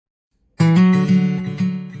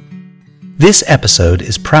This episode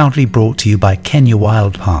is proudly brought to you by Kenya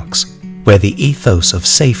Wild Parks, where the ethos of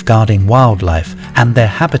safeguarding wildlife and their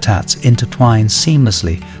habitats intertwine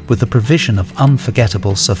seamlessly with the provision of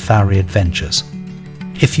unforgettable safari adventures.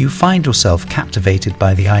 If you find yourself captivated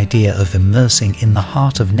by the idea of immersing in the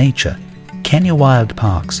heart of nature, Kenya Wild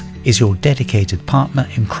Parks is your dedicated partner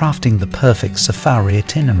in crafting the perfect safari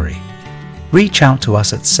itinerary. Reach out to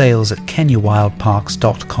us at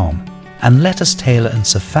sales@kenyawildparks.com and let us tailor a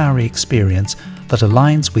safari experience that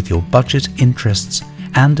aligns with your budget, interests,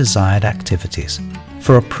 and desired activities.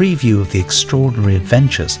 For a preview of the extraordinary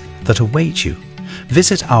adventures that await you,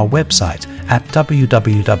 visit our website at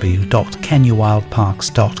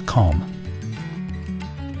www.kenyawildparks.com.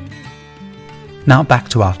 Now back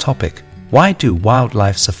to our topic. Why do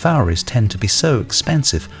wildlife safaris tend to be so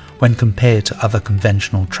expensive when compared to other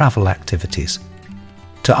conventional travel activities?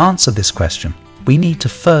 To answer this question, we need to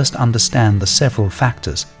first understand the several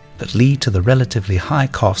factors that lead to the relatively high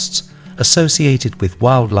costs associated with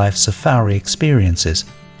wildlife safari experiences,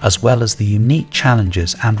 as well as the unique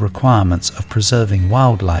challenges and requirements of preserving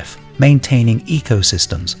wildlife, maintaining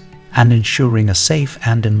ecosystems, and ensuring a safe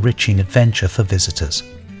and enriching adventure for visitors.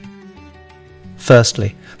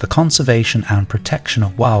 Firstly, the conservation and protection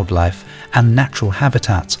of wildlife and natural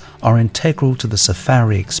habitats are integral to the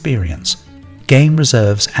safari experience. Game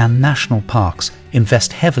reserves and national parks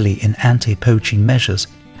invest heavily in anti-poaching measures,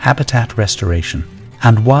 habitat restoration,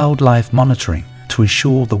 and wildlife monitoring to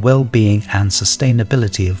ensure the well-being and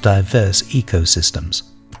sustainability of diverse ecosystems.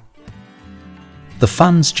 The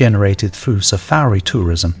funds generated through safari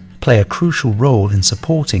tourism play a crucial role in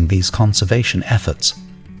supporting these conservation efforts.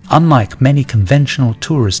 Unlike many conventional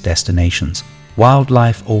tourist destinations,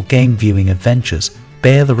 wildlife or game viewing adventures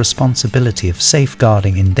bear the responsibility of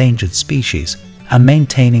safeguarding endangered species and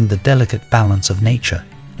maintaining the delicate balance of nature,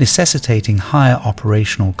 necessitating higher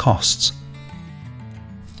operational costs.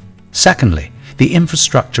 Secondly, the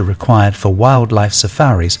infrastructure required for wildlife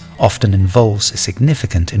safaris often involves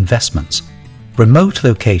significant investments. Remote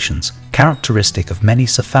locations, characteristic of many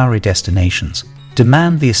safari destinations,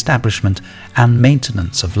 demand the establishment and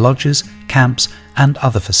maintenance of lodges, camps, and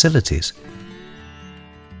other facilities.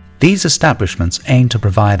 These establishments aim to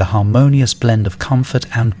provide a harmonious blend of comfort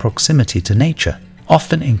and proximity to nature,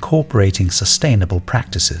 often incorporating sustainable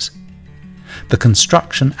practices. The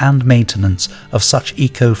construction and maintenance of such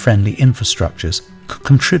eco-friendly infrastructures could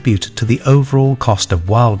contribute to the overall cost of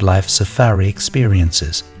wildlife safari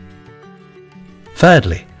experiences.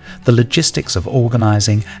 Thirdly, the logistics of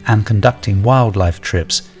organizing and conducting wildlife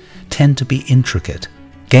trips tend to be intricate.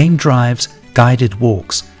 Game drives, guided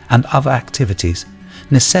walks, and other activities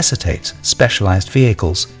necessitate specialized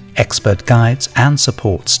vehicles, expert guides, and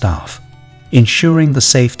support staff. Ensuring the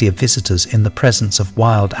safety of visitors in the presence of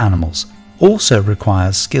wild animals also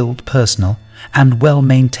requires skilled personnel and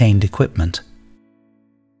well-maintained equipment.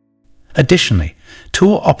 Additionally,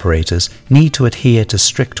 tour operators need to adhere to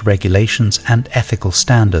strict regulations and ethical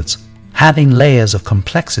standards, adding layers of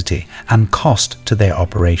complexity and cost to their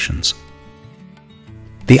operations.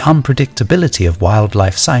 The unpredictability of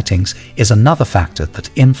wildlife sightings is another factor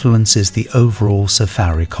that influences the overall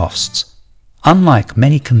safari costs. Unlike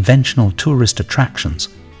many conventional tourist attractions,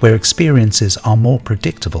 where experiences are more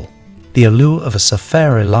predictable, the allure of a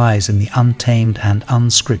safari lies in the untamed and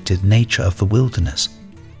unscripted nature of the wilderness.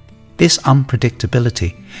 This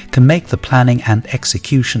unpredictability can make the planning and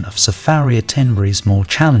execution of safari itineraries more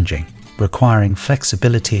challenging, requiring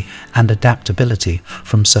flexibility and adaptability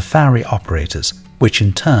from safari operators, which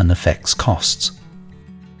in turn affects costs.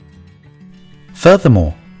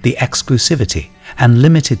 Furthermore, the exclusivity and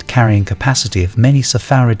limited carrying capacity of many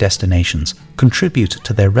safari destinations contribute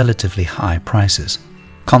to their relatively high prices.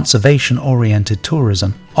 Conservation-oriented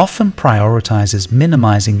tourism often prioritizes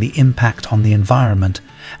minimizing the impact on the environment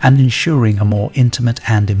and ensuring a more intimate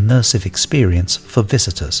and immersive experience for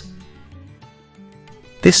visitors.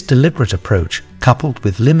 This deliberate approach, coupled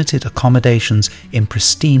with limited accommodations in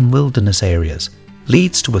pristine wilderness areas,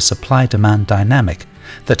 leads to a supply-demand dynamic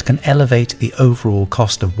that can elevate the overall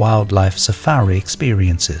cost of wildlife safari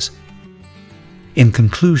experiences. In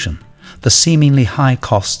conclusion, the seemingly high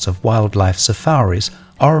costs of wildlife safaris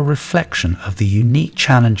are a reflection of the unique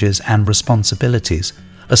challenges and responsibilities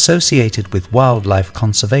associated with wildlife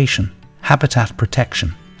conservation, habitat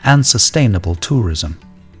protection, and sustainable tourism.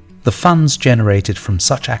 The funds generated from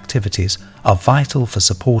such activities are vital for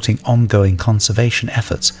supporting ongoing conservation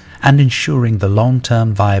efforts and ensuring the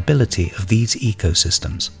long-term viability of these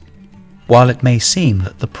ecosystems. While it may seem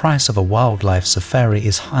that the price of a wildlife safari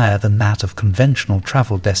is higher than that of conventional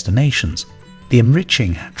travel destinations, the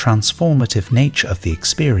enriching, transformative nature of the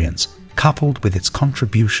experience coupled with its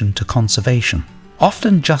contribution to conservation,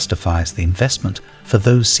 often justifies the investment for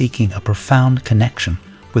those seeking a profound connection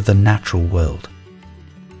with the natural world.